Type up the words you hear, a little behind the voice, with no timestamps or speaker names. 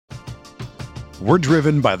We're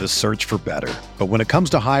driven by the search for better. But when it comes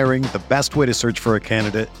to hiring, the best way to search for a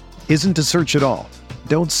candidate isn't to search at all.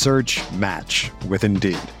 Don't search, match with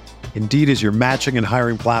Indeed. Indeed is your matching and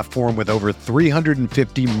hiring platform with over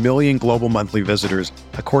 350 million global monthly visitors,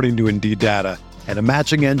 according to Indeed data, and a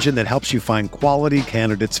matching engine that helps you find quality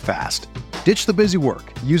candidates fast. Ditch the busy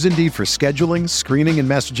work. Use Indeed for scheduling, screening, and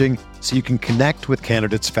messaging so you can connect with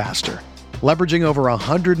candidates faster. Leveraging over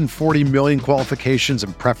 140 million qualifications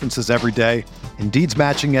and preferences every day, Indeed's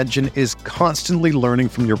matching engine is constantly learning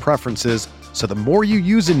from your preferences, so the more you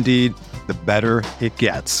use Indeed, the better it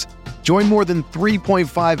gets. Join more than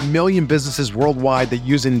 3.5 million businesses worldwide that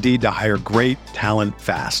use Indeed to hire great talent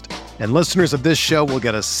fast. And listeners of this show will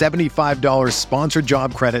get a $75 sponsored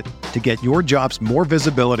job credit to get your jobs more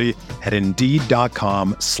visibility at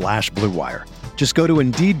Indeed.com/Blue Wire. Just go to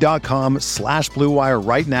Indeed.com/Blue Wire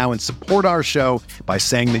right now and support our show by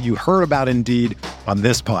saying that you heard about Indeed on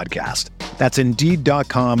this podcast. That's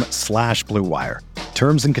Indeed.com/Blue Wire.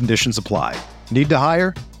 Terms and conditions apply. Need to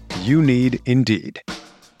hire? You need Indeed.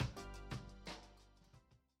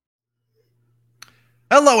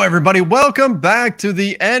 Hello, everybody. Welcome back to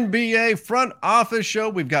the NBA Front Office Show.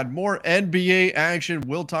 We've got more NBA action.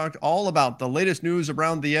 We'll talk all about the latest news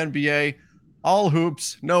around the NBA. All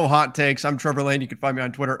hoops, no hot takes. I'm Trevor Lane. You can find me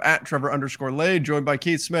on Twitter at Trevor_Lane, joined by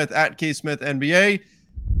Keith Smith at Keith Smith NBA.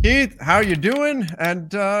 Keith, how are you doing? And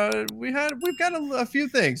we've got a few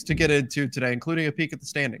things to get into today, including a peek at the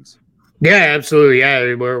standings. Yeah, absolutely.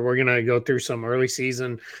 Yeah, we're gonna go through some early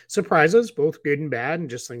season surprises, both good and bad, and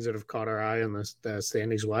just things that have caught our eye on the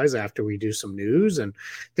standings wise after we do some news and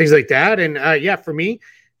things like that. And yeah, for me,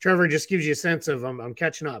 Trevor, just gives you a sense of I'm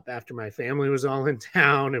catching up after my family was all in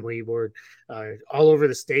town and we were all over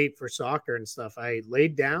the state for soccer and stuff. I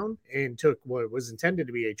laid down and took what was intended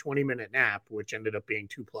to be a 20-minute nap, which ended up being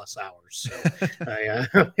 2+ hours. So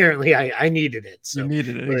apparently I needed it. So you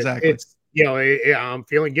needed it, exactly. It's, I'm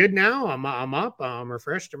feeling good now. I'm up. I'm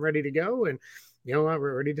refreshed. I'm ready to go. And,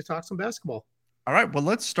 we're ready to talk some basketball. All right. Well,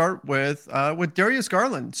 let's start with Darius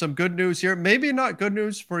Garland. Some good news here. Maybe not good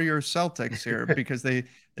news for your Celtics here because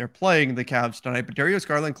they're playing the Cavs tonight. But Darius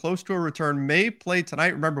Garland, close to a return, may play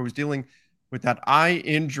tonight. Remember, was dealing with that eye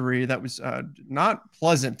injury that was not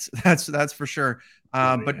pleasant. That's for sure.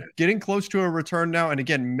 But getting close to a return now, and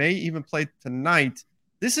again, may even play tonight.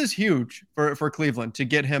 This is huge for Cleveland to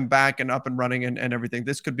get him back and up and running and everything.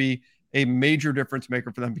 This could be a major difference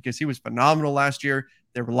maker for them because he was phenomenal last year.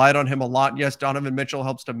 They relied on him a lot. Yes, Donovan Mitchell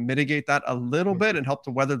helps to mitigate that a little bit and help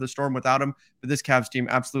to weather the storm without him. But this Cavs team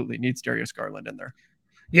absolutely needs Darius Garland in there.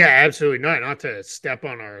 Yeah, absolutely. Not to step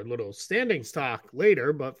on our little standings talk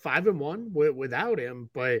later, but 5-1 without him.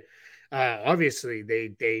 But obviously,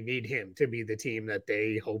 they need him to be the team that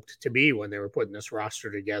they hoped to be when they were putting this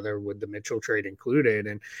roster together with the Mitchell trade included.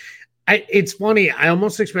 And it's funny. I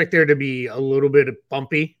almost expect there to be a little bit of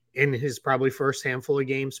bumpy in his probably first handful of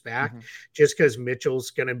games back, just because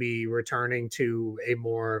Mitchell's going to be returning to a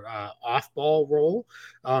more off-ball role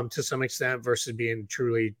to some extent versus being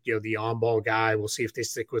truly, the on-ball guy. We'll see if they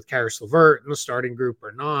stick with Karis LeVert in the starting group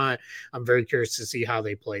or not. I'm very curious to see how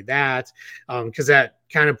they play that because that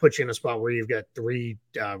kind of puts you in a spot where you've got three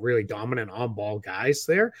really dominant on-ball guys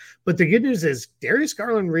there. But the good news is Darius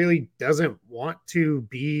Garland really doesn't want to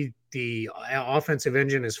be the offensive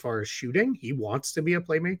engine as far as shooting. He wants to be a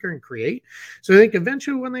playmaker and create. So I think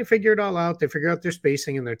eventually when they figure it all out, they figure out their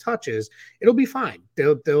spacing and their touches, it'll be fine.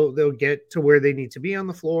 They'll get to where they need to be on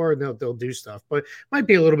the floor and they'll do stuff, but might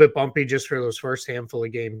be a little bit bumpy just for those first handful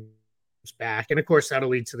of games back. And of course that'll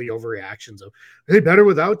lead to the overreactions of are they better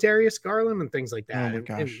without Darius Garland and things like that.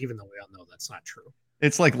 And even though we all know that's not true.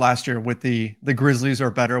 It's like last year with the Grizzlies are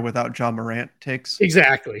better without John Morant takes.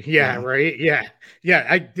 Exactly. Yeah. Right. Yeah.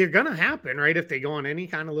 They're going to happen, right? If they go on any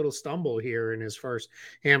kind of little stumble here in his first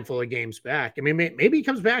handful of games back. I mean, maybe he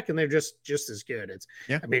comes back and they're just as good.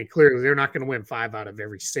 I mean, clearly they're not going to win 5 out of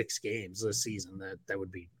every 6 games this season. That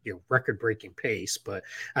would be, record breaking pace. But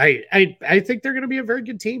I think they're going to be a very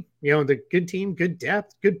good team. The good team, good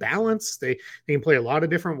depth, good balance. They can play a lot of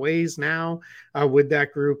different ways now with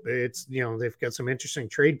that group. It's, they've got some interesting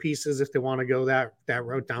trade pieces if they want to go that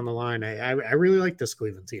route down the line. I really like this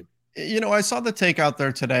Cleveland team. I saw the take out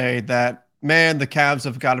there today that, man, the Cavs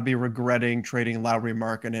have got to be regretting trading Lowry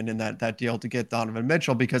Markkanen in that deal to get Donovan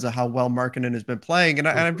Mitchell because of how well Markkanen has been playing. And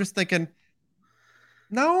I'm just thinking,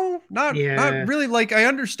 no, not really. Like, I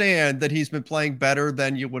understand that he's been playing better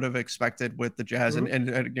than you would have expected with the Jazz.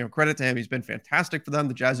 And credit to him. He's been fantastic for them.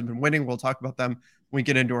 The Jazz have been winning. We'll talk about them when we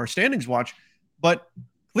get into our standings watch. But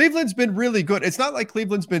Cleveland's been really good. It's not like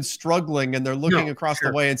Cleveland's been struggling and they're looking across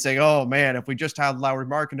the way and saying, oh, man, if we just had Lowry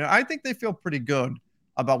Markkanen. I think they feel pretty good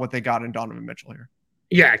about what they got in Donovan Mitchell here.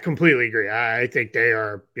 Yeah, I completely agree. I think they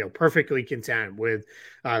are, perfectly content with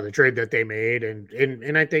the trade that they made,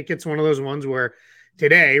 and I think it's one of those ones where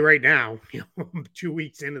today, right now, 2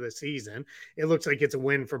 weeks into the season, it looks like it's a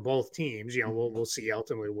win for both teams. We'll see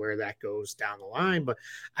ultimately where that goes down the line. But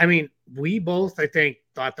I mean, we both, I think,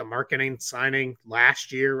 thought the marketing signing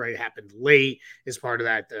last year, right, happened late as part of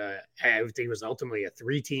that. I think it was ultimately a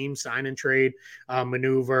 3-team sign and trade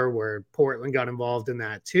maneuver where Portland got involved in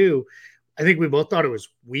that too. I think we both thought it was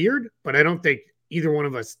weird, but I don't think either one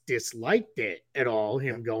of us disliked it at all.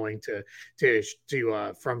 Him going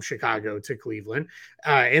to from Chicago to Cleveland,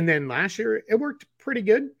 and then last year it worked pretty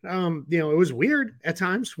good. It was weird at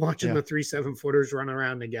times watching the 3 7-footers run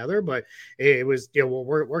around together, but it was it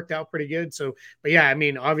worked out pretty good. So, but yeah, I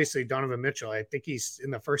mean, obviously Donovan Mitchell, I think he's in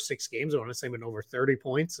the first 6 games, I want to say, been over 30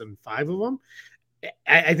 points in 5 of them.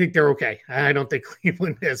 I think they're okay. I don't think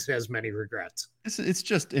Cleveland has many regrets. It's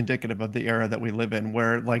just indicative of the era that we live in,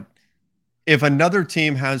 where like if another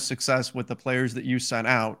team has success with the players that you sent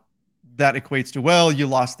out, that equates to, well, you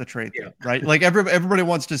lost the trade thing, right? Like everybody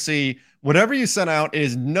wants to see whatever you sent out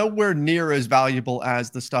is nowhere near as valuable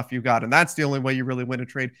as the stuff you got, and that's the only way you really win a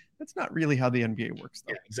trade. That's not really how the NBA works,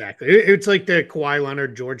 though. Yeah, exactly. It's like the Kawhi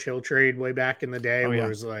Leonard, George Hill trade way back in the day, where it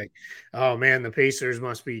was like, oh man, the Pacers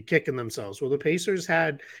must be kicking themselves. Well, the Pacers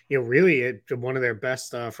had, really one of their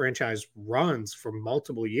best franchise runs for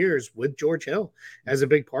multiple years with George Hill as a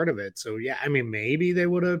big part of it. So yeah, I mean, maybe they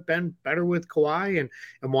would have been better with Kawhi and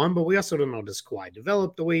won, but we also don't know, does Kawhi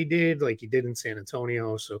develop the way he did, like he did in San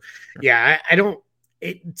Antonio? So yeah, I don't.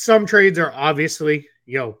 Some trades are obviously,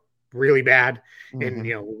 really bad. And,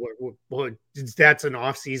 that's an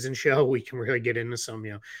off-season show. We can really get into some,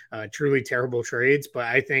 truly terrible trades. But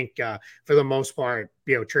I think for the most part,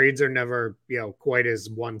 trades are never, quite as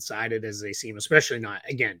one-sided as they seem, especially not,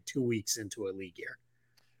 again, 2 weeks into a league year.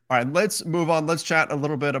 All right, let's move on. Let's chat a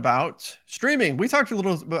little bit about streaming. We talked a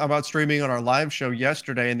little bit about streaming on our live show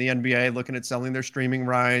yesterday in the NBA, looking at selling their streaming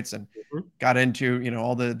rights, and got into,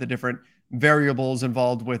 all the different variables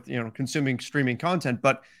involved with, consuming streaming content.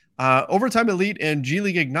 But Overtime Elite and G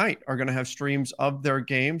League Ignite are going to have streams of their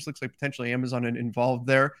games. Looks like potentially Amazon involved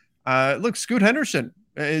there. Look, Scoot Henderson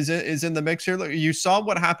is in the mix here. Look, you saw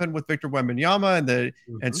what happened with Victor Wembanyama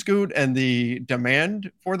and Scoot and the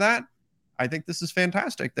demand for that. I think this is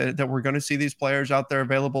fantastic that we're going to see these players out there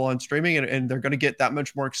available on streaming, and they're going to get that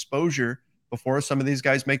much more exposure before some of these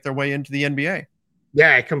guys make their way into the NBA.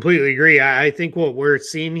 Yeah, I completely agree. I think what we're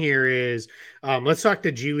seeing here is, let's talk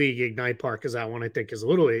the G League Ignite part, because that one I think is a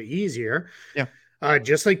little bit easier. Yeah.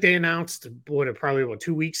 Just like they announced, probably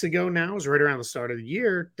 2 weeks ago now, is right around the start of the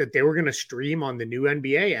year, that they were going to stream on the new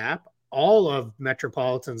NBA app all of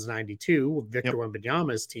Metropolitan's 92, Victor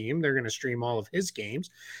Wembanyama's team. They're going to stream all of his games.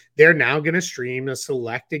 They're now going to stream a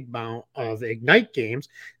selected amount of Ignite games.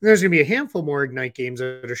 And there's going to be a handful more Ignite games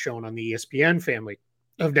that are shown on the ESPN family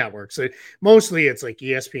of networks. So mostly it's like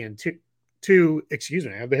ESPN2, excuse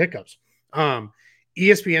me, I have the hiccups.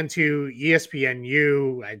 ESPN2,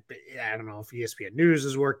 ESPNU. I don't know if ESPN News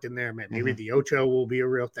has worked in there. Maybe the Ocho will be a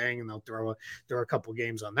real thing, and they'll throw a couple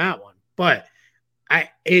games on that one. But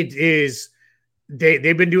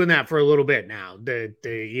they've been doing that for a little bit now. The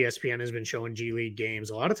ESPN has been showing G League games.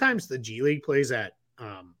 A lot of times the G League plays at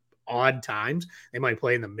odd times. They might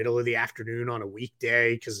play in the middle of the afternoon on a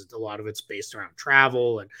weekday because a lot of it's based around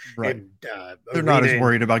travel and they're not as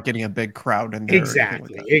worried about getting a big crowd in there.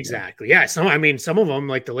 Exactly. Yeah. Some of them,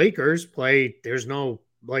 like the Lakers, play. There's no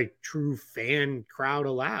like true fan crowd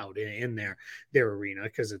allowed in their arena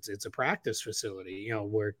because it's a practice facility,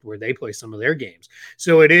 where they play some of their games.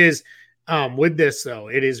 So it is with this though,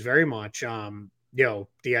 it is very much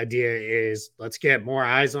the idea is let's get more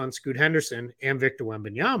eyes on Scoot Henderson and Victor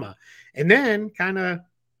Wembanyama. And then kind of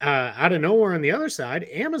out of nowhere on the other side,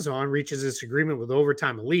 Amazon reaches this agreement with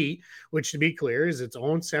Overtime Elite, which, to be clear, is its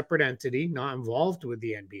own separate entity, not involved with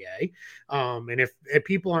the NBA. And if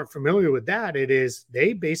people aren't familiar with that, it is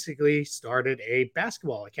they basically started a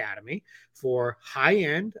basketball academy for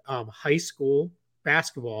high-end high school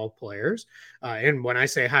basketball players. And when I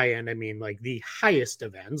say high end, I mean like the highest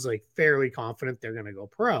of ends, like fairly confident they're going to go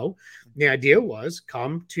pro. The idea was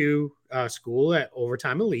come to school at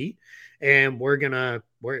Overtime Elite, and we're going to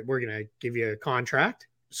give you a contract.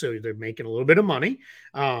 So they're making a little bit of money.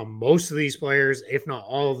 Most of these players, if not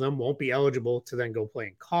all of them, won't be eligible to then go play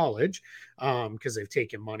in college because they've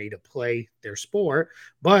taken money to play their sport.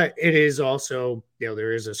 But it is also,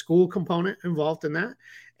 there is a school component involved in that.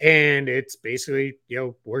 And it's basically,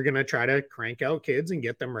 we're going to try to crank out kids and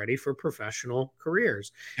get them ready for professional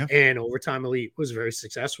careers. Yeah. And Overtime Elite was very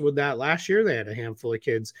successful with that last year. They had a handful of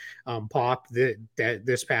kids pop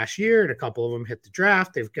this past year, and a couple of them hit the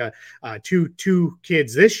draft. They've got two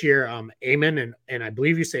kids this year, Eamon and I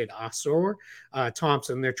believe you said Asor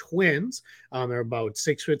Thompson. They're twins. They're about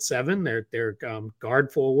 6'7". They're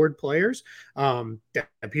guard forward players that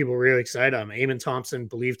people are really excited. Eamon Thompson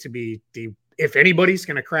believed to be if anybody's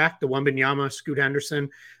going to crack the Wembanyama Scoot Henderson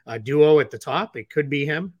duo at the top, it could be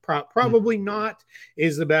him. Probably not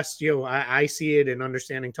is the best. I see it in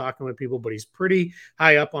understanding, talking with people, but he's pretty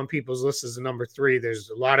high up on people's list as a number 3. There's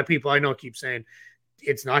a lot of people I know keep saying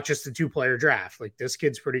it's not just a 2-player draft. Like, this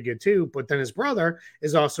kid's pretty good too, but then his brother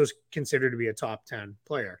is also considered to be a top 10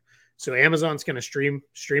 player. So Amazon's going to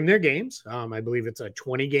stream their games. I believe it's a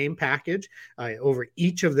 20-game package over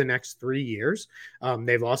each of the next 3 years.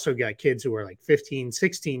 They've also got kids who are like 15,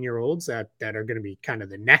 16-year-olds that are going to be kind of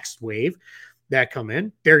the next wave that come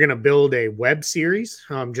in. They're going to build a web series,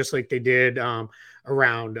 just like they did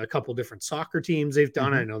around a couple different soccer teams they've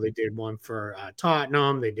done. I know they did one for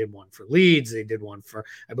Tottenham. They did one for Leeds. They did one for,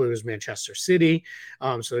 I believe it was Manchester City.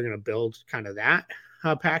 So they're going to build kind of that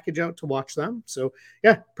package out to watch them. So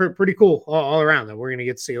yeah, pretty cool all around that. We're going to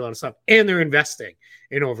get to see a lot of stuff, and they're investing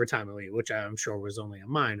in Overtime Elite, which I'm sure was only a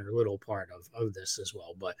minor little part of this as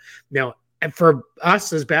well. But now, for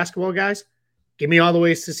us as basketball guys, give me all the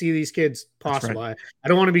ways to see these kids possible. Right. I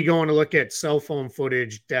don't want to be going to look at cell phone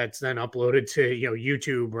footage that's then uploaded to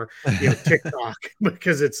YouTube or TikTok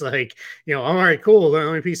because it's like, all right, cool.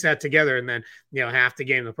 Let me piece that together. And then half the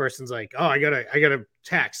game the person's like, oh, I gotta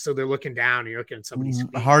text. So they're looking down and you're looking at somebody's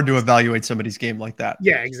hard to evaluate somebody's game like that.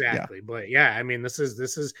 Yeah, exactly. Yeah. But yeah, I mean, this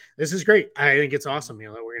is great. I think it's awesome.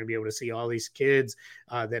 That we're going to be able to see all these kids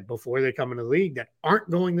that before they come into the league that aren't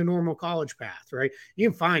going the normal college path, right? You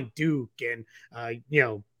can find Duke and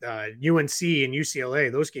UNC and UCLA,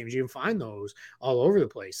 those games, you can find those all over the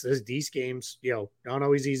place. These games, not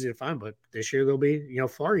always easy to find, but this year they'll be,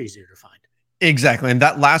 far easier to find. Exactly. And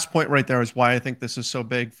that last point right there is why I think this is so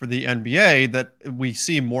big for the NBA, that we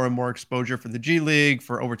see more and more exposure for the G League,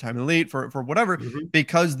 for Overtime Elite, for whatever,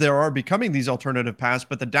 because there are becoming these alternative paths.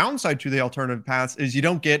 But the downside to the alternative paths is you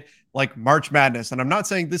don't get like March Madness. And I'm not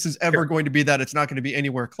saying this is ever going to be that. It's not going to be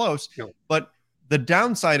anywhere close. No. But the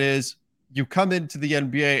downside is you come into the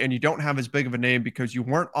NBA and you don't have as big of a name because you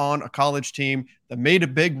weren't on a college team that made a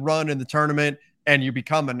big run in the tournament, and you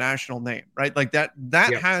become a national name, right? Like that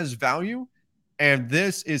has value. And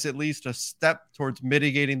this is at least a step towards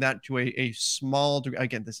mitigating that to a small degree.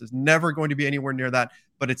 Again, this is never going to be anywhere near that,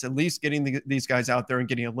 but it's at least getting these guys out there and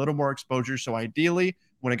getting a little more exposure. So ideally,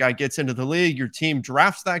 when a guy gets into the league, your team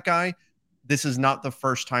drafts that guy. This is not the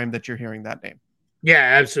first time that you're hearing that name.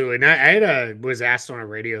 Yeah, absolutely. And I was asked on a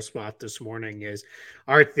radio spot this morning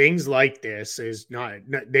are things like this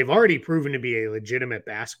they've already proven to be a legitimate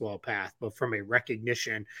basketball path, but from a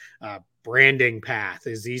recognition, branding path,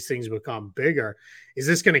 as these things become bigger, is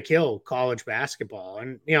this going to kill college basketball?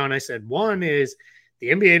 And, and I said, one is the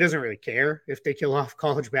NBA doesn't really care if they kill off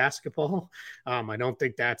college basketball. I don't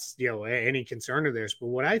think that's, any concern of theirs, but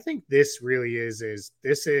what I think this really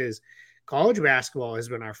is college basketball has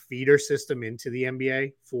been our feeder system into the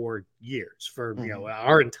NBA for years, for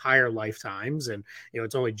our entire lifetimes, and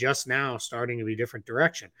it's only just now starting to be a different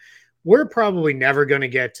direction. We're probably never going to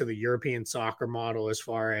get to the European soccer model as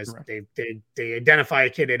far as they identify a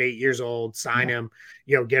kid at 8 years old, sign him,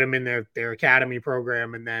 get him in their academy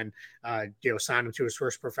program, and then sign him to his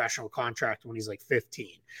first professional contract when he's like 15.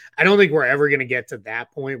 I don't think we're ever going to get to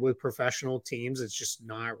that point with professional teams. It's just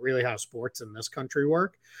not really how sports in this country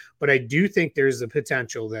work. But I do think there's the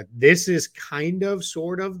potential that this is kind of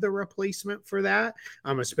sort of the replacement for that,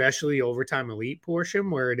 especially Overtime Elite portion,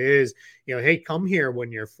 where it is, hey, come here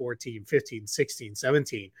when you're 14, 15, 16,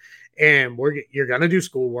 17, and you're going to do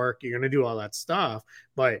schoolwork, you're going to do all that stuff,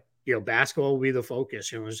 but basketball will be the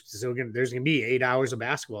focus. There's going to be 8 hours of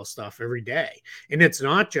basketball stuff every day. And it's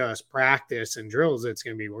not just practice and drills. It's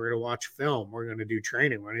going to be, we're going to watch film. We're going to do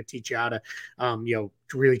training. We're going to teach you how to, to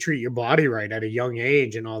really treat your body right at a young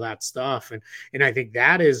age and all that stuff. And I think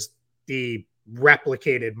that is the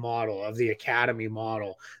replicated model of the academy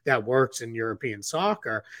model that works in European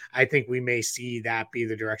soccer. I think we may see that be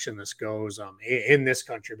the direction this goes in this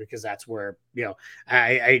country, because that's where,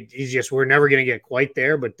 we're never going to get quite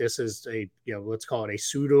there, but this is a, let's call it a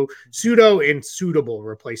pseudo and suitable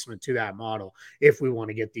replacement to that model if we want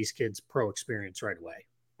to get these kids pro experience right away.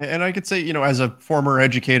 And I could say, as a former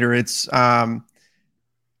educator, it's, I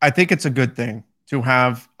think it's a good thing to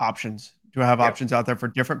have options, to have options out there for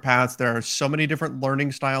different paths. There are so many different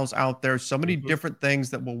learning styles out there, so many different things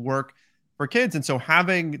that will work for kids. And so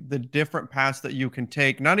having the different paths that you can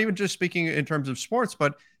take, not even just speaking in terms of sports,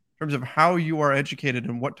 but in terms of how you are educated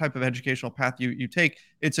and what type of educational path you take,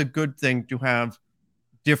 it's a good thing to have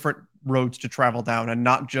different roads to travel down and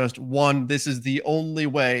not just one, this is the only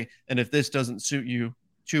way. And if this doesn't suit you,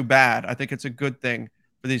 too bad. I think it's a good thing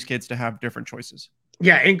for these kids to have different choices.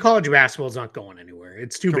 Yeah, and college basketball is not going anywhere.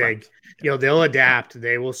 It's too big. You know, they'll adapt.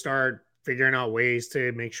 They will start figuring out ways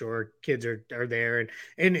to make sure kids are there.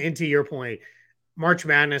 And to your point, March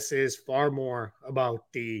Madness is far more about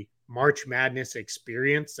the March Madness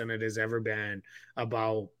experience than it has ever been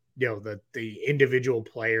about, you know, the individual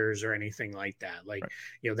players or anything like that. Like,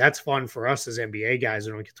 you know, that's fun for us as NBA guys.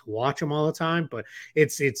 We don't get to watch them all the time, but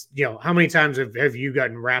it's, you know, how many times have you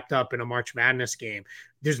gotten wrapped up in a March Madness game?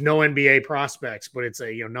 There's no NBA prospects, but it's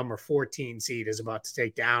a, you know, number 14 seed is about to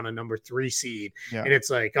take down a number 3 seed. Yeah. And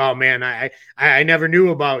it's like, oh man, I never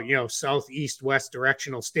knew about, you know, southeast, west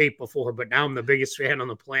directional state before, but now I'm the biggest fan on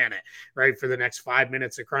the planet, right? For the next 5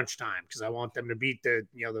 minutes of crunch time. Cause I want them to beat the,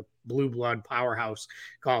 you know, the blue blood powerhouse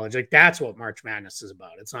college. Like that's what March Madness is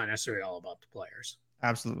about. It's not necessarily all about the players.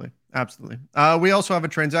 Absolutely. Absolutely. We also have a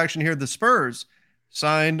transaction here. The Spurs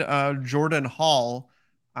signed Jordan Hall.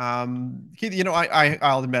 Keith, you know,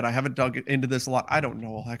 I'll admit I haven't dug into this a lot. I don't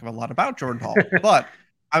know a heck of a lot about Jordan Hall, but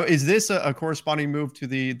is this a corresponding move to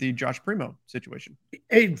the Josh Primo situation?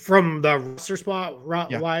 Hey, from the roster spot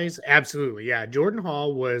wise, absolutely. Yeah. Jordan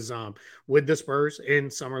Hall was with the Spurs in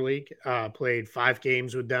Summer League, played 5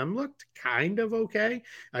 games with them, looked kind of okay.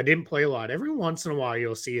 I didn't play a lot. Every once in a while,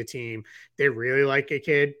 you'll see a team, they really like a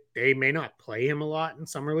kid. They may not play him a lot in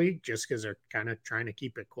Summer League just because they're kind of trying to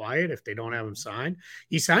keep it quiet if they don't have him signed.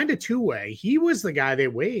 He signed a 2-way. He was the guy they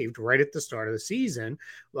waived right at the start of the season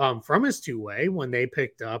from his 2-way when they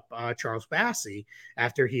picked up Charles Bassey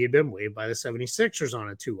after he had been waived by the 76ers on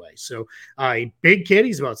a 2-way. So a big kid.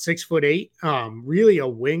 He's about 6'8", really a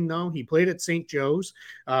wing though. He played at St. Joe's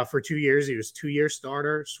for 2 years. He was 2-year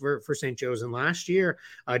starter for St. Joe's. And last year,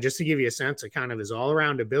 just to give you a sense of kind of his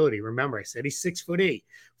all-around ability, remember I said he's 6'8",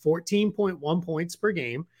 14.1 points per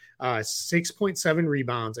game, 6.7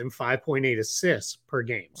 rebounds, and 5.8 assists per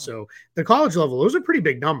game. So the college level, those are pretty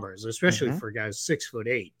big numbers, especially for guys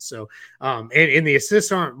 6'8". So, and the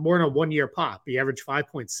assists aren't more than a 1-year pop. He averaged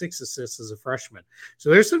 5.6 assists as a freshman. So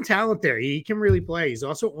there's some talent there. He can really play. He's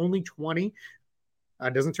also only 20.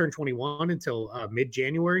 Doesn't turn 21 until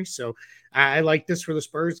mid-January. So I like this for the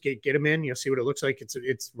Spurs. Get him in. You'll see what it looks like.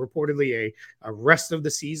 It's reportedly a rest of the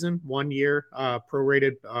season, 1 year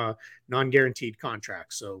prorated, non-guaranteed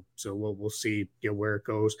contract. So we'll see, you know, where it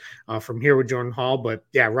goes from here with Jordan Hall. But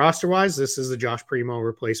yeah, roster-wise, this is the Josh Primo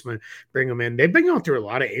replacement. Bring him in. They've been going through a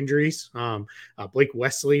lot of injuries. Blake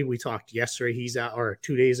Wesley, we talked yesterday. He's out, or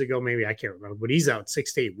 2 days ago, maybe, I can't remember, but he's out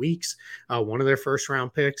 6 to 8 weeks. One of their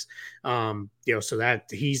first-round picks. You know, so that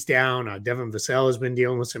he's down. Devin Vassell has been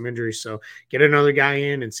dealing with some injuries. So get another guy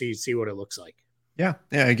in and see what it looks like. Yeah.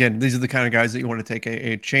 Again, these are the kind of guys that you want to take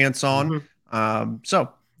a chance on.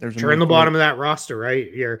 So there's turn the bottom of that roster, right?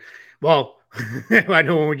 Well, I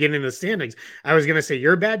know when we get into the standings, I was going to say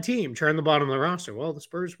you're a bad team. Turn the bottom of the roster. Well, the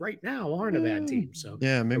Spurs right now aren't a bad team. So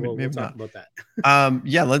yeah, maybe we'll maybe talk not about that.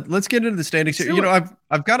 Yeah, let's get into the standings here. You know,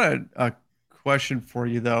 I've got a question for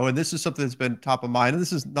you though, and this is something that's been top of mind, and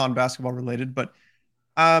this is non-basketball related, but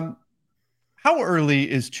how early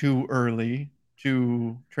is too early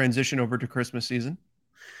to transition over to Christmas season?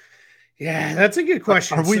 Yeah, that's a good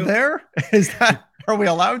question. Are we there? Are we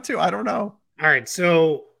allowed to? I don't know. All right,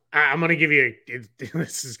 so I'm going to give you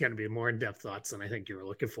this is going to be more in-depth thoughts than I think you were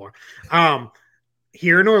looking for.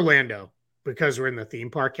 Here in Orlando, because we're in the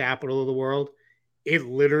theme park capital of the world, it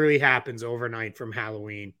literally happens overnight from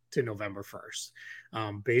Halloween to November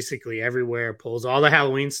 1st. Basically everywhere pulls all the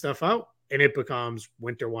Halloween stuff out and it becomes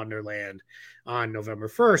Winter Wonderland on November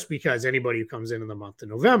 1st, because anybody who comes in the month of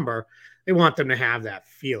November, they want them to have that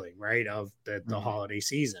feeling, right, of the holiday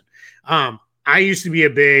season. I used to be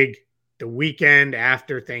the weekend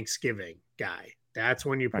after Thanksgiving guy. That's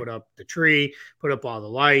when you put up the tree, put up all the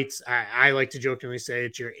lights. I like to jokingly say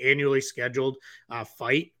it's your annually scheduled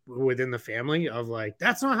fight within the family of like,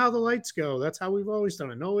 that's not how the lights go. That's how we've always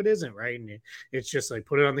done it. No, it isn't, right? And it's just like,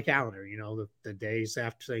 put it on the calendar, you know, the days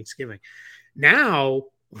after Thanksgiving. Now,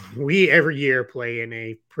 we every year play in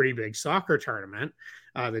a pretty big soccer tournament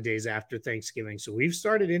the days after Thanksgiving. So we've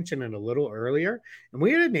started inching it a little earlier. And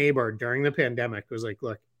we had a neighbor during the pandemic who was like,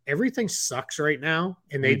 look, everything sucks right now.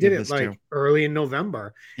 And they did it like early in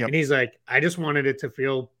November. Yep. And he's like, I just wanted it to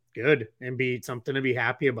feel good and be something to be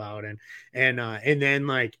happy about. And then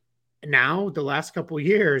like now the last couple of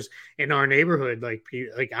years in our neighborhood,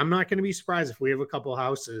 like I'm not going to be surprised if we have a couple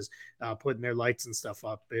houses putting their lights and stuff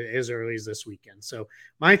up as early as this weekend. So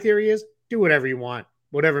my theory is do whatever you want,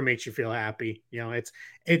 whatever makes you feel happy.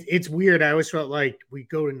 It's weird. I always felt like we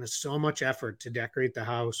go into so much effort to decorate the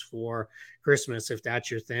house for Christmas, if that's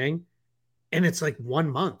your thing. And it's like 1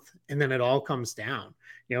 month and then it all comes down.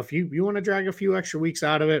 If you want to drag a few extra weeks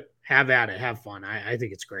out of it, have at it, have fun. I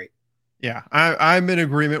think it's great. Yeah, I'm in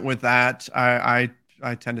agreement with that. I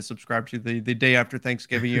tend to subscribe to the day after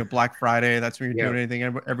Thanksgiving, Black Friday. That's when you're doing anything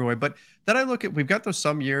every way. But then I look at, we've got those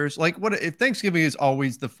some years, like what if Thanksgiving is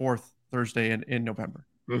always the fourth Thursday in November,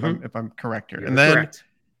 if I'm correct here. Correct.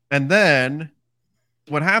 And then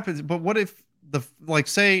what happens, but what if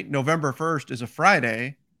say November 1st is a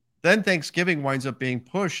Friday, then Thanksgiving winds up being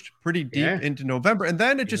pushed pretty deep into November. And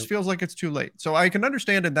then it just feels like it's too late. So I can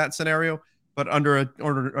understand in that scenario, but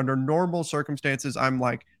under normal circumstances, I'm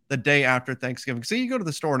like the day after Thanksgiving. So you go to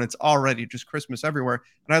the store and it's already just Christmas everywhere.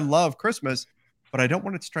 And I love Christmas, but I don't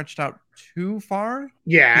want it stretched out too far.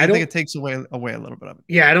 Yeah, I think it takes away a little bit of it.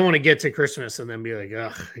 Yeah, I don't want to get to Christmas and then be like,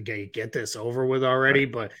 ugh, get this over with already.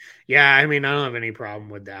 Right. But yeah, I mean, I don't have any problem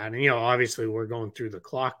with that. And obviously we're going through the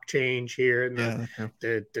clock change here in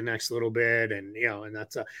the next little bit, and and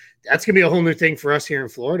that's gonna be a whole new thing for us here in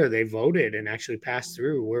Florida. They voted and actually passed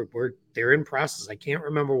through. They're in process. I can't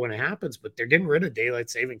remember when it happens, but they're getting rid of daylight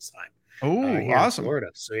savings time. Oh, awesome, Florida.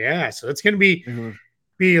 So so it's gonna be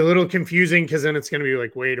a little confusing, because then it's going to be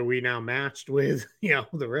like, wait, are we now matched with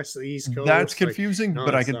the rest of the East Coast? That's confusing,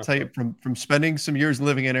 but I can tell you from spending some years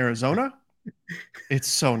living in Arizona, it's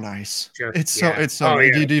so nice. It's so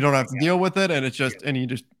you don't have to deal with it, and it's just and you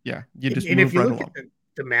just move if you right look along. at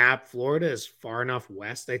the map, Florida is far enough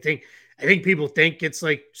west. I think people think it's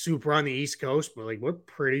like super on the East Coast, but like we're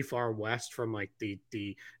pretty far west from like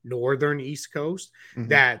the northern East Coast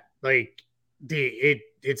that like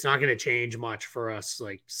it's not going to change much for us,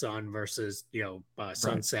 like sun versus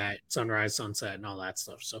sunset, sunrise, sunset, and all that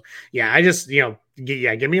stuff. So I just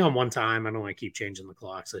give me on one time. I don't want to keep changing the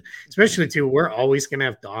clocks, especially too. We're always going to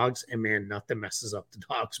have dogs, and man, nothing messes up the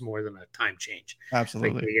dogs more than a time change.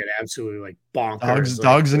 Absolutely, like, we get absolutely like bonkers.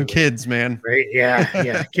 Dogs and kids, man. Right?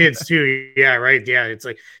 Yeah, kids too. Yeah, right. Yeah, it's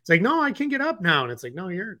like no, I can get up now, and it's like no,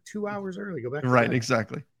 you're 2 hours early. Go back. Right.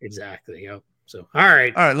 Exactly. Yep. So, all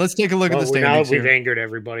right. Let's take a look at the standings. Now we've angered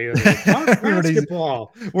everybody.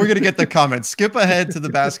 Basketball. We're going to get the comments. Skip ahead to the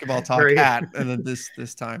basketball talk and then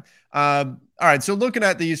this time. All right. So looking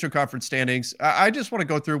at the Eastern Conference standings, I just want to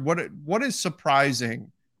go through what is surprising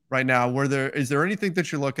right now. Is there anything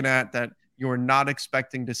that you're looking at that you're not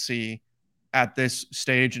expecting to see at this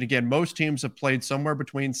stage? And again, most teams have played somewhere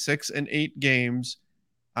between 6 and 8 games.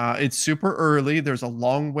 It's super early. There's a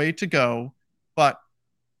long way to go, but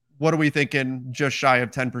what are we thinking? Just shy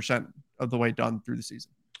of 10% of the way done through the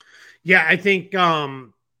season. Yeah, I think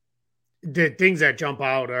the things that jump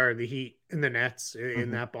out are the Heat and the Nets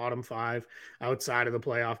in that bottom 5 outside of the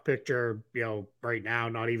playoff picture. Right now,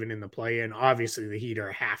 not even in the play-in. Obviously, the Heat are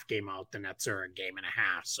a half game out. The Nets are a game and a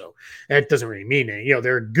half. So that doesn't really mean it.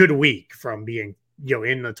 They're a good week from being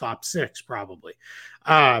in the top 6 probably.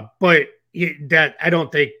 But that I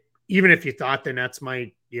don't think, even if you thought the Nets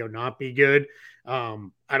might not be good.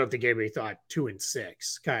 I don't think anybody thought 2 and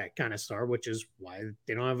 6 kind of start, which is why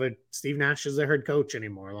they don't have Steve Nash as their head coach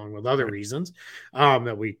anymore, along with other reasons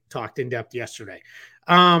that we talked in depth yesterday.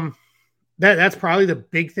 That's probably the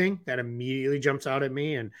big thing that immediately jumps out at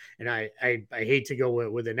me, and I hate to go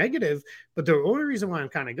with a negative, but the only reason why I'm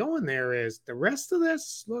kind of going there is the rest of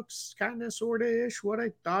this looks kind of sort of ish what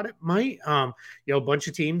I thought it might. A bunch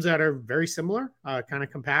of teams that are very similar, kind of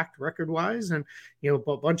compact record wise, and a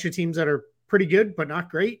bunch of teams that are pretty good but not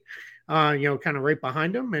great, kind of right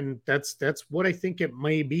behind them, and that's what I think it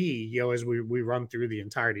may be, as we run through the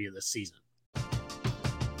entirety of the season.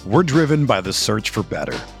 We're driven by the search for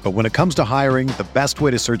better, but when it comes to hiring, the best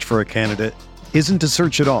way to search for a candidate isn't to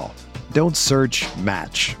search at all. Don't search,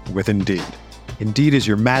 match with Indeed. Indeed is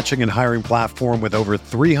your matching and hiring platform with over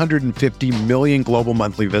 350 million global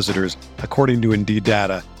monthly visitors, according to Indeed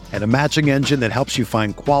data, and a matching engine that helps you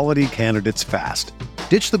find quality candidates fast.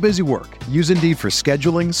 Ditch the busy work. Use Indeed for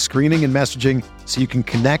scheduling, screening, and messaging so you can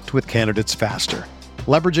connect with candidates faster.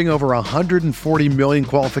 Leveraging over 140 million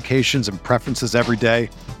qualifications and preferences every day,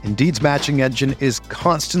 Indeed's matching engine is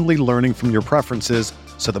constantly learning from your preferences,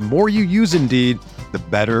 so the more you use Indeed, the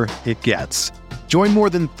better it gets. Join more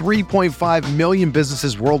than 3.5 million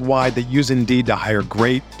businesses worldwide that use Indeed to hire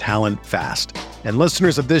great talent fast. And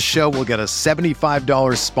listeners of this show will get a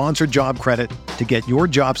 $75 sponsored job credit to get your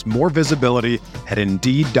jobs more visibility at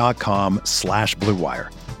Indeed.com/Blue Wire.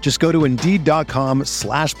 Just go to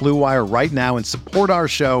Indeed.com/Blue Wire right now and support our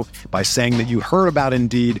show by saying that you heard about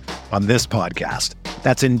Indeed on this podcast.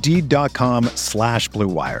 That's Indeed.com/Blue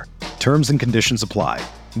Wire. Terms and conditions apply.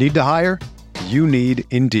 Need to hire? You need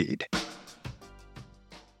Indeed.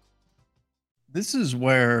 This is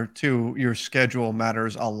where, too, your schedule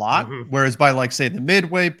matters a lot. Whereas by, like, say, the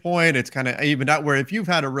midway point, it's kind of evened out. Where if you've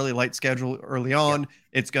had a really light schedule early on,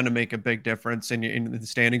 it's going to make a big difference in the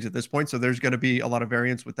standings at this point. So there's going to be a lot of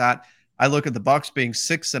variance with that. I look at the Bucks being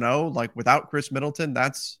 6-0, like without Chris Middleton.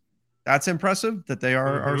 That's impressive that they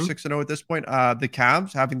are 6-0 at this point. The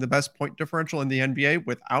Cavs having the best point differential in the NBA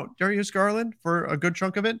without Darius Garland for a good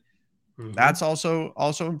chunk of it. That's also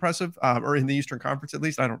impressive, or in the Eastern Conference at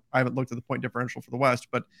least. I haven't looked at the point differential for the West,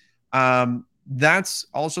 but that's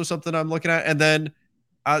also something I'm looking at. And then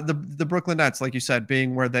the Brooklyn Nets, like you said,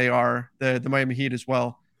 being where they are, the Miami Heat as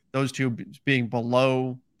well. Those two being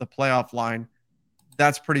below the playoff line,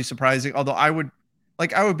 that's pretty surprising. Although I would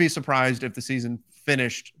be surprised if the season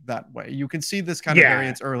finished that way. You can see this kind of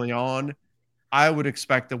variance early on. I would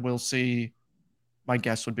expect that we'll see. My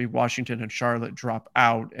guess would be Washington and Charlotte drop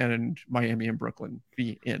out and Miami and Brooklyn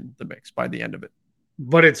be in the mix by the end of it.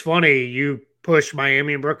 But it's funny, you push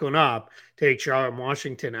Miami and Brooklyn up, take Charlotte and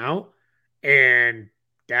Washington out, and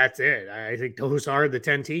that's it. I think those are the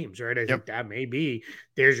 10 teams, right? I think that may be,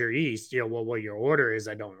 there's your East. What your order is,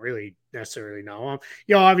 I don't really necessarily know.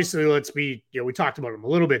 Obviously, we talked about them a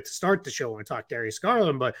little bit to start the show when we talked Darius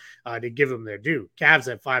Garland, but to give them their due, Cavs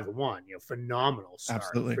at 5-1, phenomenal start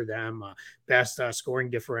for them. Best scoring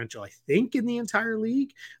differential, I think, in the entire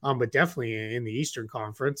league, but definitely in the Eastern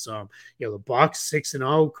Conference. The Bucks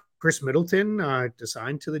 6-0. Chris Middleton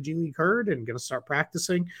assigned to the G League herd and going to start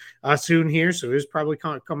practicing soon here, so he's probably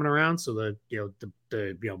coming around. So but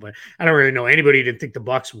I don't really know anybody didn't think the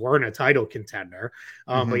Bucks weren't a title contender.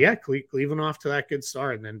 But yeah, Cleveland off to that good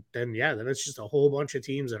start, and then it's just a whole bunch of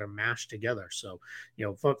teams that are mashed together. So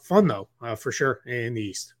fun though for sure in the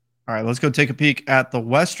East. All right, let's go take a peek at the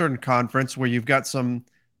Western Conference, where you've got some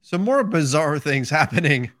more bizarre things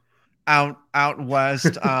happening out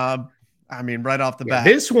west. Right off the bat.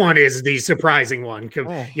 This one is the surprising one.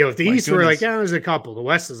 If the East were like, there's a couple. The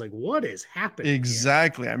West is like, what is happening?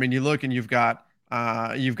 Exactly. Here? You look and you've got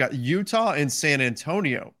Utah and San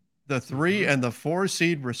Antonio, the 3 and the 4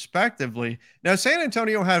 seed respectively. Now, San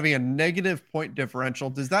Antonio having a negative point differential,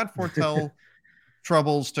 does that foretell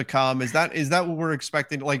troubles to come? Is that what we're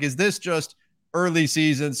expecting? Like, is this just early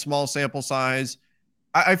season, small sample size?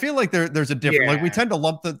 I feel like there's a difference. Like, we tend to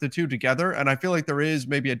lump the two together, and I feel like there is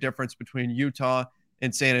maybe a difference between Utah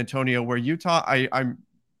and San Antonio, where Utah, I'm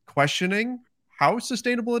questioning how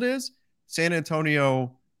sustainable it is. San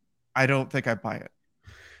Antonio, I don't think I buy it.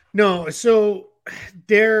 No, so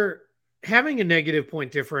they're having a negative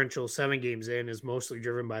point differential 7 games in is mostly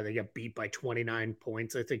driven by they got beat by 29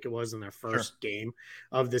 points, I think it was, in their first game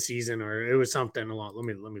of the season, or it was something along. Let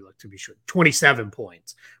me look to be sure. 27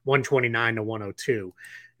 points, 129 to 102.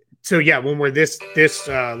 So yeah, when we're this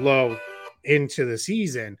low into the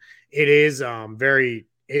season, it is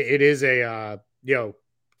it is a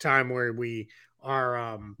time where we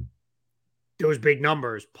are those big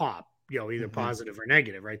numbers pop, either positive or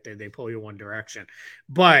negative, right? They pull you one direction,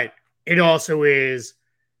 but it also is,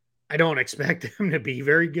 I don't expect them to be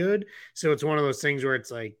very good. So it's one of those things where it's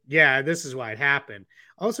like, this is why it happened.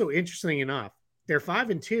 Also, interesting enough, they're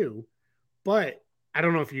 5-2, but I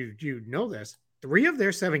don't know if you know this. 3 of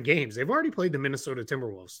their 7 games, they've already played the Minnesota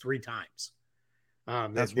Timberwolves 3 times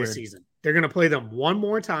this season. They're going to play them one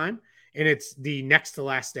more time, and it's the next to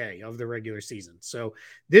last day of the regular season. So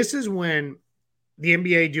this is when the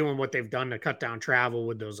NBA doing what they've done to cut down travel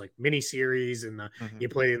with those like mini series and you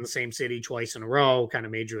play in the same city twice in a row, kind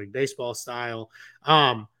of Major League Baseball style.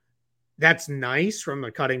 That's nice from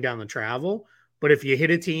the cutting down the travel. But if you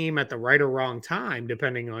hit a team at the right or wrong time,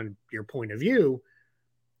 depending on your point of view,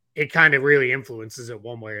 it kind of really influences it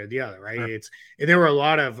one way or the other, right? Sure. And there were a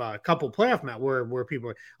lot of couple playoff match where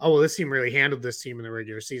people were, this team really handled this team in the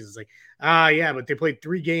regular season. It's like, but they played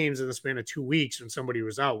 3 games in the span of 2 weeks when somebody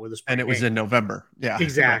was out with a spring and it was in November. Yeah,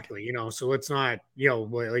 exactly. Right. So it's not,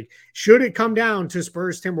 like, should it come down to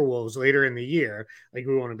Spurs Timberwolves later in the year? Like,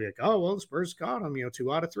 we want to be like, the Spurs got them,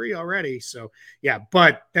 2 out of 3 already. So yeah,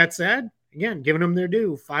 but that said, again, giving them their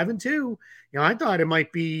due, 5-2. I thought it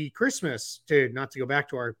might be Christmas, not to go back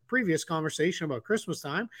to our previous conversation about Christmas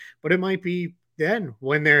time, but it might be then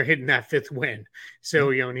when they're hitting that 5th win. So,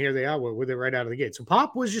 and here they are with it right out of the gate. So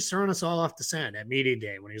Pop was just throwing us all off the scent at media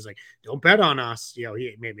day when he was like, don't bet on us.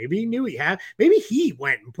 Maybe he knew maybe he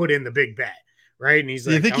went and put in the big bet. Right. And he's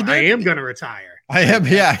like, I am going to retire. I am.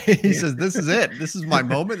 Yeah. He says, this is it. This is my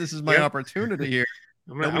moment. This is my opportunity here.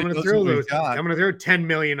 I'm Nobody gonna knows throw what we've those. got. I'm gonna throw 10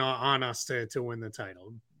 million on us to win the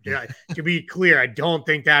title. Yeah, to be clear, I don't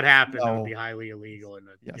think that happened. That would be No. highly illegal and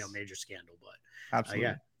a Yes. major scandal. But Absolutely.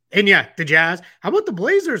 yeah. And yeah, the Jazz. How about the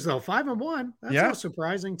Blazers though? 5-1. That's Yeah. not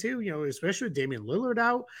surprising too. Especially with Damian Lillard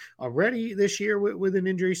out already this year with an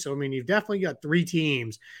injury. So I mean, you've definitely got three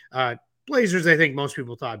teams. Blazers, I think most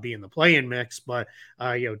people thought be in the play-in mix, but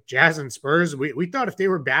Jazz and Spurs. We thought if they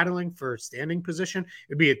were battling for standing position,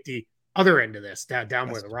 it'd be at the other end of this, down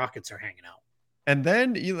where the Rockets are hanging out. And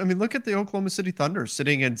then look at the Oklahoma City Thunder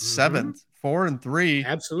sitting in 7th, 4-3.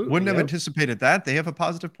 Absolutely. Wouldn't have anticipated that. They have a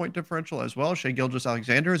positive point differential as well. Shai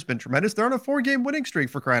Gilgeous-Alexander has been tremendous. They're on a 4-game winning streak,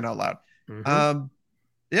 for crying out loud.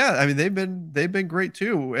 Yeah, I mean they've been great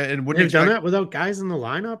too. And they've done that without guys in the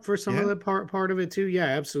lineup for some of the part of it too. Yeah,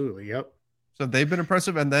 absolutely. Yep. So they've been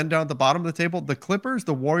impressive. And then down at the bottom of the table, the Clippers,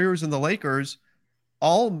 the Warriors, and the Lakers,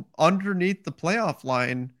 all underneath the playoff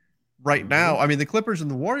line right now. I mean, the Clippers and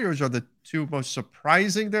the Warriors are the two most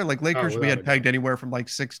surprising there. Like Lakers, we had pegged anywhere from like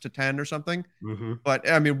 6 to 10 or something. But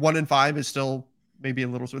I mean, 1-5 is still maybe a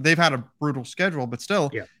little. They've had a brutal schedule, but still.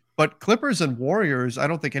 Yeah. But Clippers and Warriors, I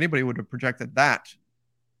don't think anybody would have projected that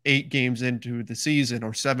 8 games into the season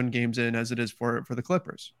or 7 games in as it is for the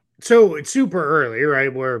Clippers. So it's super early,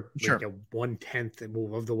 right? We're like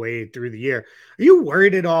 1/10 of the way through the year. Are you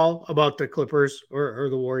worried at all about the Clippers or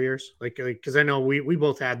the Warriors? Like, because I know we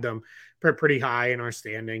both had them pretty high in our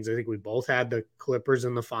standings. I think we both had the Clippers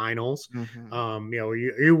in the finals. Are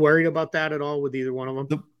you worried about that at all with either one of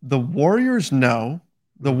them? The Warriors, no.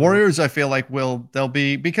 The Warriors, I feel like they'll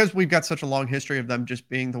be, because we've got such a long history of them just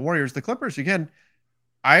being the Warriors. The Clippers, again,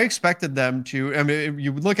 I expected them to. I mean,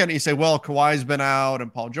 you look at it and you say, well, Kawhi's been out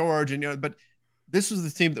and Paul George, and but this was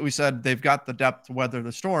the team that we said they've got the depth to weather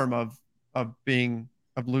the storm of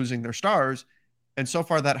losing their stars. And so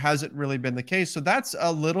far that hasn't really been the case. So that's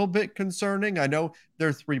a little bit concerning. I know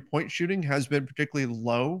their 3-point shooting has been particularly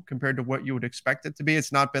low compared to what you would expect it to be.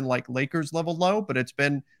 It's not been like Lakers level low, but it's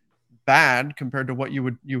been bad compared to what you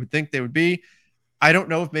would think they would be. I don't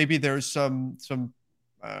know if maybe there's some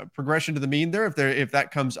progression to the mean there, if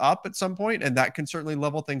that comes up at some point, and that can certainly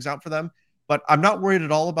level things out for them. But I'm not worried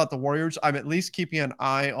at all about the Warriors. I'm at least keeping an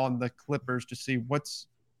eye on the Clippers to see what's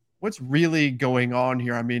really going on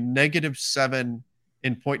here. I mean, -7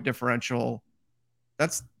 in point differential.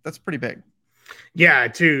 That's pretty big. Yeah,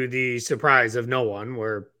 to the surprise of no one.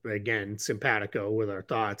 We're again simpatico with our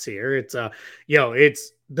thoughts here. It's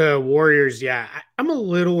it's the Warriors. Yeah, I'm a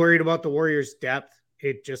little worried about the Warriors' depth.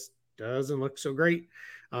 It just doesn't look so great.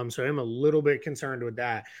 So I'm a little bit concerned with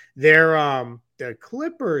that. The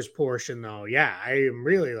Clippers portion though, yeah, I am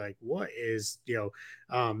really like, what is,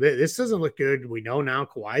 this doesn't look good. We know now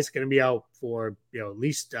Kawhi's going to be out for, at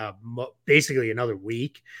least basically another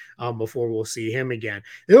week before we'll see him again.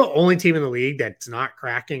 They're the only team in the league that's not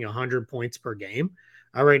cracking 100 points per game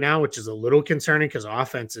right now, which is a little concerning because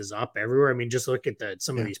offense is up everywhere. I mean, just look at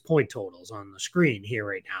some of these point totals on the screen here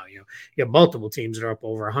right now. You have multiple teams that are up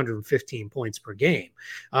over 115 points per game.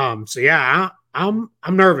 So yeah, I'm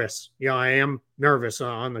nervous. I am nervous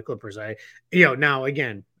on the Clippers. Now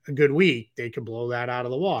again, a good week, they could blow that out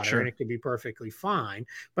of the water and it could be perfectly fine.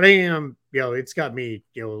 But I am, it's got me,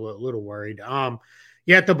 a little worried.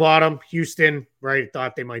 At the bottom, Houston, right,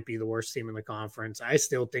 thought they might be the worst team in the conference. I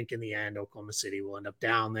still think in the end, Oklahoma City will end up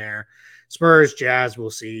down there. Spurs, Jazz, we'll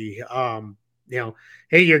see.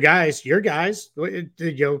 Hey, your guys,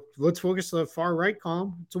 let's focus on the far right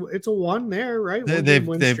column. It's a 1 there, right? They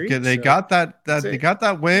got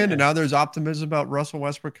that win, and now there's optimism about Russell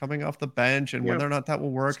Westbrook coming off the bench and whether or not that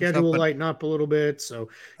will work. Schedule will lighten up a little bit. So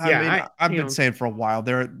yeah, I've been saying for a while,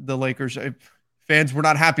 the Lakers fans were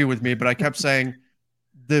not happy with me, but I kept saying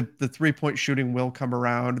the 3-point shooting will come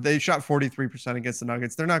around. They shot 43% against the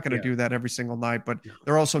Nuggets. They're not going to do that every single night, but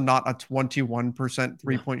they're also not a 21%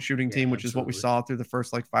 3-point shooting team, which is what we saw through the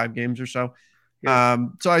first 5 games or so.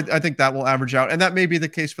 So I think that will average out, and that may be the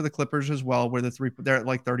case for the Clippers as well, where they're at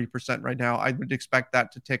 30% right now. I would expect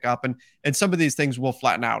that to tick up, and some of these things will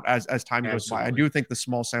flatten out as time goes by. I do think the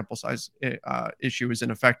small sample size issue is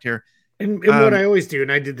in effect here. And what I always do,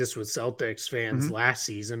 and I did this with Celtics fans last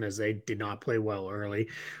season as they did not play well early,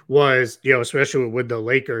 was, especially with the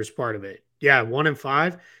Lakers part of it. Yeah,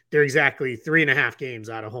 1-5, they're exactly 3.5 games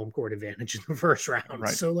out of home court advantage in the first round.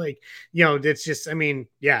 Right. So it's just, I mean,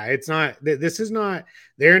 yeah, it's not, they're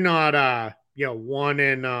not, 1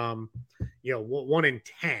 in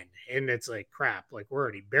 10. And it's like, crap, we're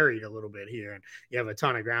already buried a little bit here and you have a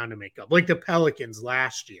ton of ground to make up. Like the Pelicans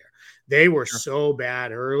last year, they were so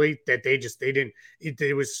bad early that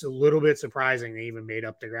it was a little bit surprising they even made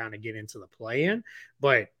up the ground to get into the play-in.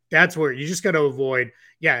 But that's where you just got to avoid.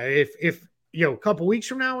 Yeah, if a couple weeks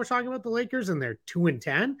from now, we're talking about the Lakers and they're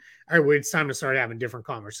 2-10. All right, well, it's time to start having different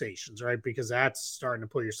conversations, right? Because that's starting to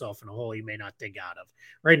put yourself in a hole you may not dig out of.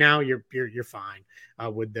 Right now, you're fine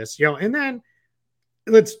with this, and then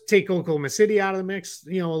let's take Oklahoma City out of the mix,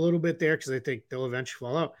 a little bit there because I think they'll eventually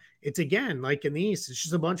fall out. It's again like in the East, it's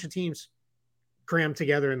just a bunch of teams crammed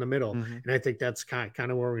together in the middle, and I think that's kind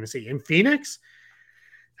of where we're going to see in Phoenix.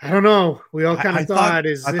 I don't know. We all kind of thought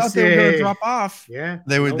they were going to drop off. Yeah,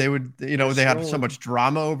 they would. They had so much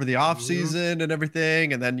drama over the offseason and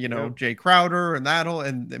everything, and then Jay Crowder and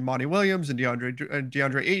and Monty Williams and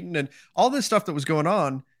DeAndre Ayton and all this stuff that was going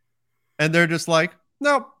on, and they're just like,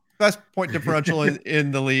 nope, best point differential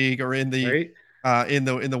in the league or in the in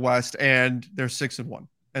the West, and they're 6-1,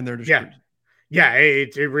 and they're just cruising. Yeah,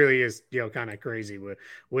 it really is, kind of crazy with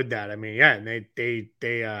that. I mean, yeah, and they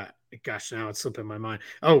gosh, now it's slipping my mind.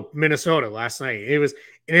 Oh, Minnesota last night. It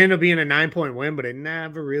ended up being a 9-point win, but it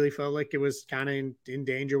never really felt like it was kind of in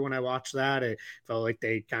danger when I watched that. It felt like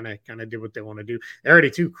they kind of did what they want to do. Already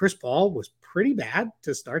too, Chris Paul was pretty bad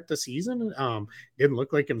to start the season. Didn't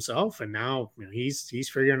look like himself, and now he's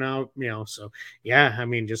figuring out. So yeah, I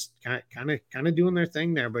mean, just kind of doing their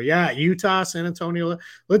thing there. But yeah, Utah, San Antonio.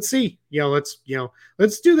 Let's see. Let's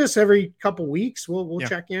do this every couple weeks. We'll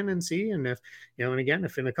check in and see, and if and again,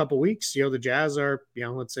 if in a couple weeks, the Jazz are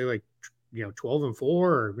let's say like 12-4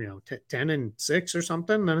 or 10-6 or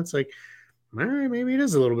something, then it's like, all right, maybe it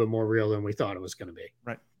is a little bit more real than we thought it was going to be.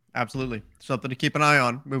 Right. Absolutely. Something to keep an eye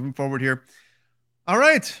on moving forward here. All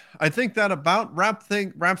right. I think that about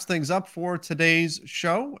wraps things up for today's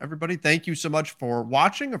show. Everybody, thank you so much for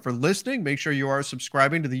watching or for listening. Make sure you are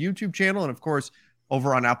subscribing to the YouTube channel and, of course,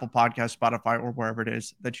 over on Apple Podcasts, Spotify, or wherever it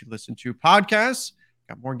is that you listen to podcasts.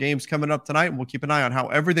 Got more games coming up tonight, and we'll keep an eye on how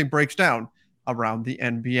everything breaks down around the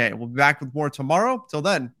NBA. We'll be back with more tomorrow. Till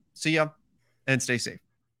then, see ya and stay safe.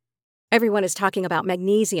 Everyone is talking about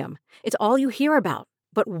magnesium. It's all you hear about.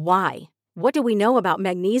 But why? What do we know about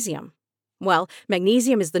magnesium? Well,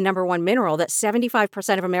 magnesium is the #1 mineral that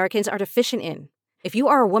 75% of Americans are deficient in. If you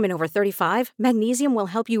are a woman over 35, magnesium will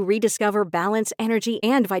help you rediscover balance, energy,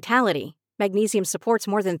 and vitality. Magnesium supports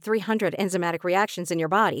more than 300 enzymatic reactions in your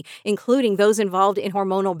body, including those involved in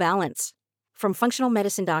hormonal balance. From functional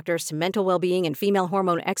medicine doctors to mental well-being and female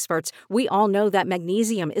hormone experts, we all know that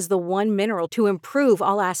magnesium is the one mineral to improve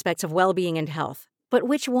all aspects of well-being and health. But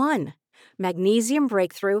which one? Magnesium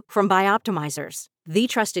Breakthrough from Bioptimizers, the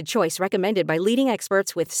trusted choice recommended by leading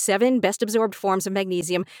experts with 7 best-absorbed forms of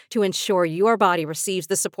magnesium to ensure your body receives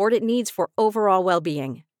the support it needs for overall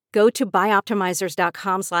well-being. Go to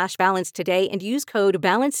bioptimizers.com/balance today and use code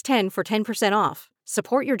BALANCE10 for 10% off.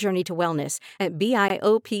 Support your journey to wellness at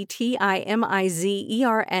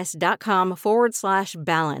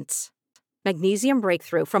bioptimizers.com/balance. Magnesium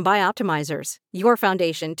Breakthrough from Bioptimizers, your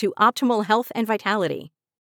foundation to optimal health and vitality.